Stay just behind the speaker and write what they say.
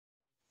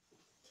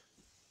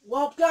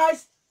Well,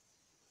 guys,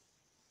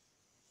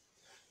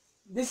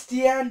 this is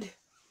the end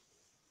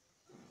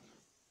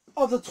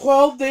of the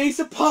 12 Days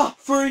of Pop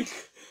Freak.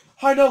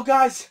 I know,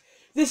 guys,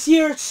 this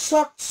year it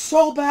sucked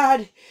so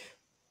bad.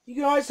 You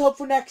can always hope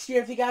for next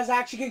year if you guys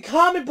actually can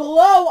comment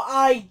below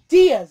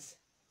ideas.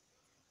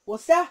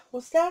 What's that?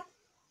 What's that?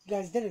 You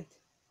guys didn't.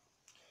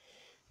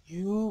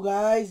 You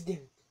guys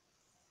didn't.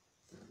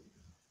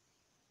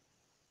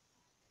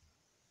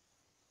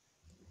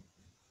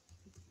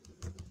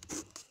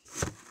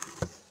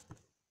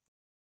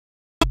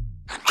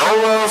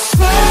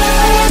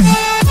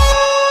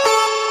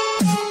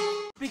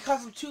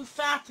 Because I'm too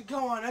fat to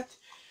go on it.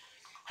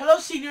 Hello,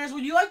 seniors.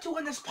 Would you like to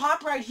win this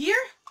pop right here?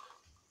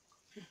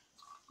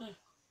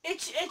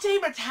 It's a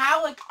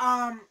metallic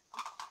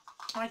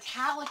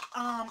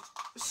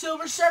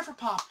Silver Surfer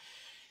pop.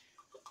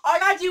 All you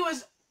gotta do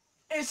is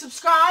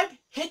subscribe,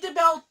 hit the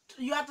bell.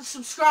 You have to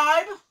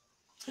subscribe,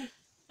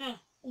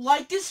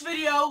 like this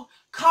video,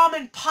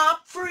 comment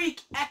Pop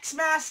Freak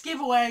Xmas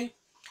giveaway.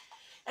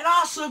 And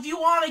also, if you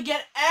want to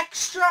get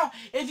extra,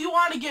 if you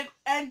want to get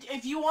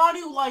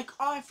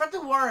I forgot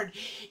the word.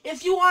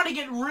 If you want to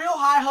get real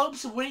high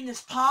hopes of winning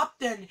this pop,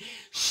 then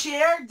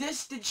share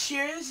this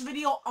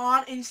video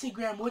on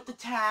Instagram with the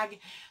tag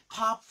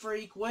Pop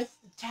Freak, with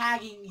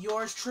tagging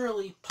yours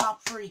truly,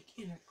 Pop Freak,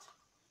 in it.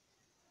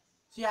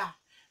 So yeah,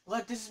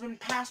 this has been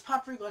past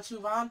Pop Freak. Let's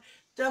move on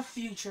to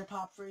future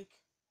Pop Freak.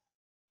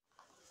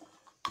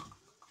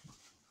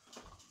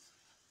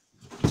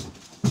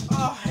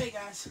 Oh, hey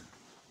guys.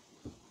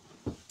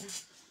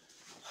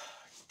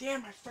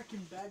 Damn, my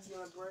freaking bed's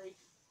gonna break.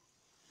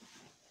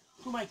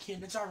 Who am I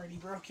kidding? It's already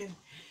broken.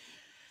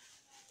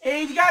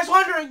 Hey, if you guys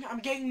wondering, I'm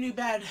getting a new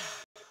bed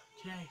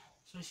today.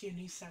 So I see a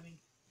new setting.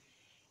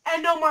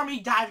 And no more me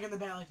diving in the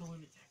bed like a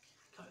lunatic.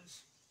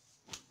 Because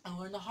I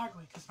learned the hard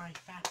way because my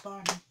fat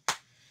body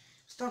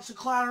has done some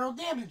collateral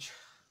damage.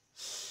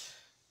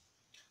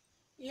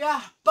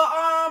 Yeah, but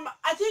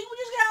I think we're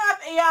just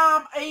gonna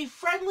have a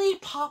friendly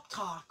pop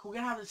talk. We're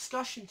gonna have a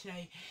discussion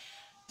today.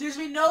 There's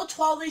been no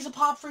 12 Days of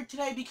Pop Freak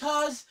today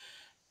because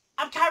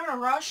I'm kind of in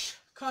a rush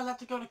because I have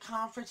to go to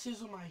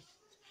conferences with my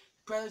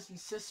brothers and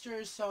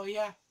sisters. So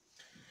yeah.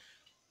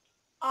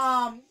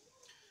 But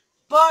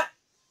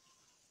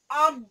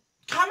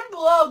comment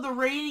below the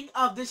rating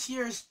of this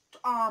year's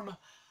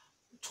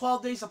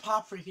 12 Days of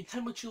Pop Freak and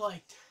tell me what you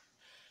liked.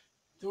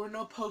 There were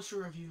no poster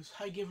reviews.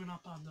 I've given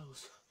up on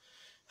those.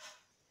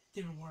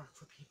 Didn't work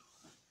for people.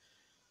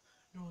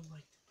 No one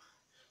liked them.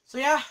 So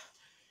yeah,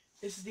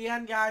 this is the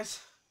end, guys.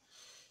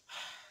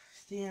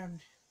 It's the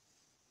end.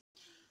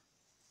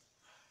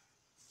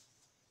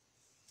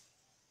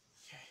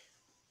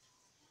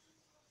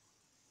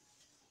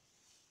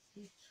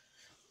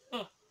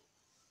 Okay.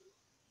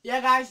 Yeah,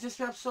 guys, this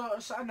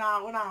episode,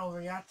 no, we're not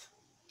over yet.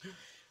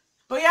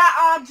 But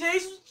yeah,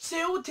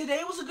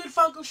 today was a good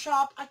Funko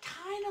shop. I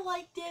kind of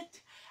liked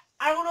it.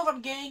 I don't know if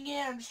I'm getting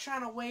it. I'm just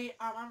trying to wait.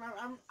 I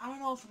don't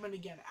know if I'm gonna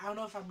get it. I don't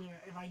know if I got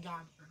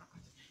it or not.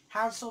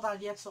 Haven't sold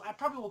out yet, so I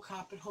probably will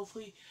cop it.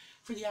 Hopefully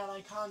for the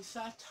Icon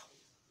set.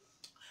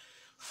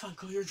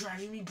 Funko, you're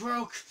driving me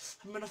broke.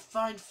 I'm gonna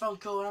find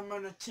Funko and I'm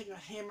gonna take a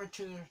hammer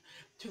to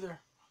their.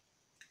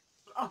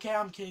 Okay,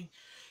 I'm kidding.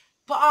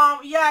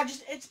 But yeah,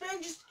 it's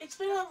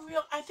been a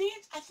real. I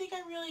think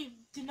I really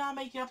did not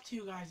make it up to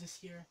you guys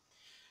this year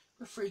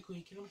for Freak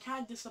Week, and I'm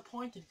kind of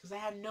disappointed because I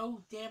had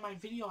no damn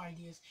video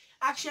ideas.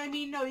 Actually, I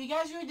mean, no, you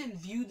guys really didn't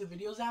view the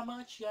videos that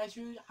much. You guys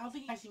really, I don't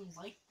think you guys even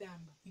liked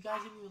them. You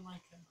guys didn't even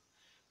like them.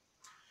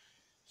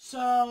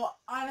 So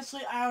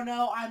honestly, I don't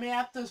know. I may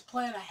have to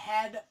plan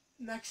ahead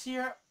next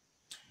year.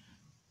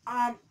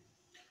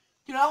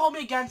 You know, hold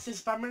me against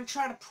this, but I'm gonna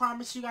try to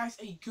promise you guys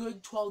a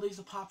good 12 Days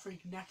of Pop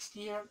Freak next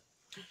year.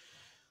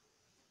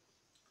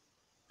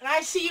 And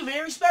I see a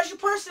very special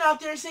person out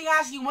there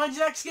asking, when's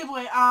the next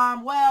giveaway?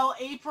 Well,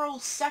 April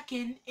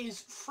 2nd is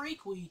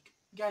Freak Week.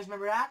 You guys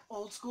remember that?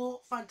 Old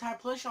school, Fun Time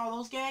Push, all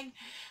those gang.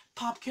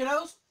 Pop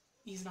Kiddos.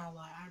 He's not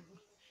alive.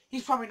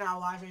 He's probably not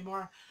alive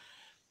anymore.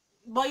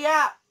 But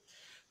yeah.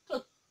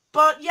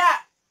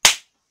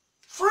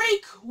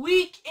 Freak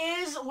Week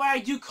is where I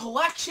do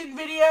collection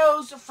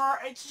videos for,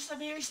 it's just a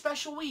very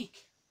special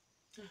week.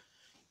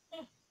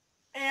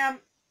 And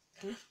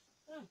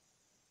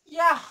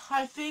yeah,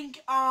 I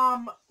think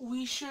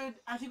we should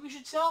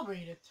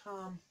celebrate it.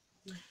 So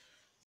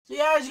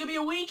yeah, there's gonna be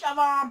a week of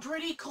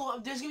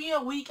there's gonna be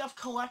a week of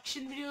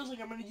collection videos. Like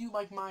I'm gonna do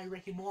like my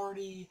Rick and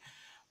Morty,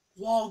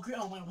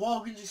 my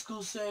Walgreens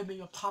exclusive,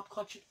 maybe a pop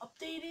collection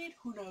updated.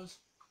 Who knows?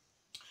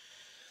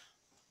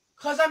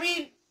 Cause I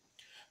mean,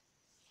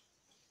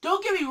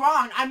 don't get me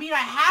wrong. I mean,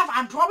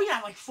 I'm probably gonna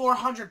have like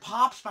 400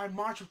 pops by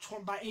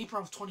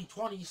April of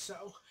 2020.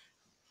 So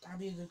that'll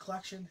be a good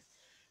collection.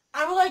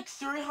 I'm like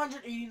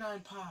 389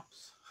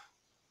 pops.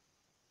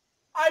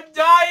 I'm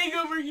dying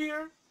over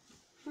here.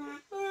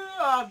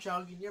 I'm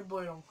joking. Your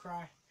boy don't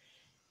cry.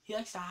 He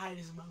likes to hide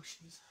his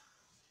emotions.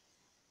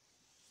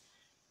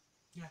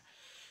 Yeah.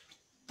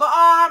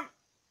 But,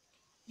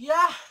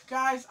 yeah,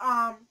 guys,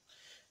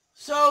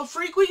 so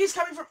Freak Week is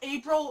coming from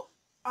April,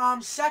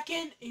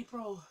 2nd,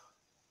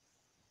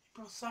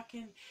 April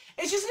 2nd.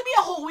 It's just going to be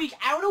a whole week.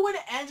 I don't know when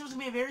it ends. It was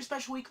going to be a very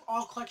special week for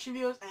all collection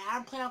videos. I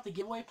haven't planned out the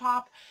giveaway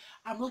pop.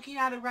 I'm looking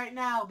at it right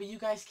now, but you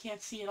guys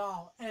can't see it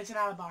all. And it's an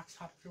out-of-box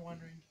pop, if you're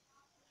wondering.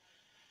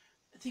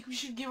 I think we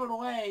should give it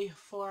away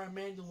for our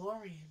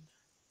Mandalorian.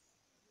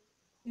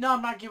 No,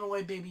 I'm not giving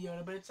away Baby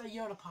Yoda, but it's a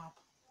Yoda pop.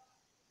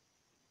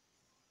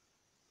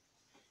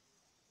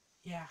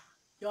 Yeah.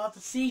 You'll have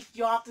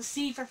to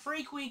see for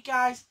Freak Week,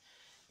 guys.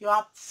 You'll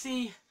have to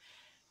see.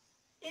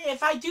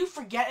 If I do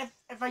forget,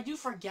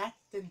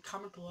 then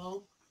comment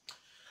below.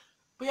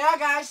 But yeah,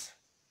 guys,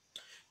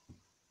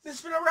 this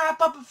has been a wrap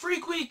up of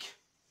Freak Week.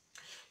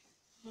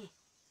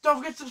 Don't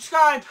forget to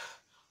subscribe.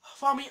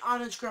 Follow me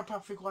on Instagram,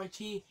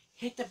 PopFreakYT.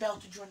 Hit the bell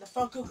to join the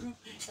Funko group,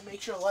 and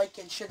make sure to like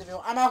and share the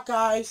video. I'm out,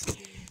 guys.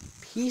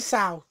 Peace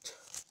out.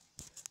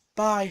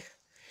 Bye.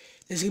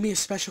 There's gonna be a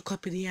special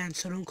clip at the end,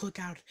 so don't click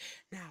out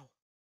now.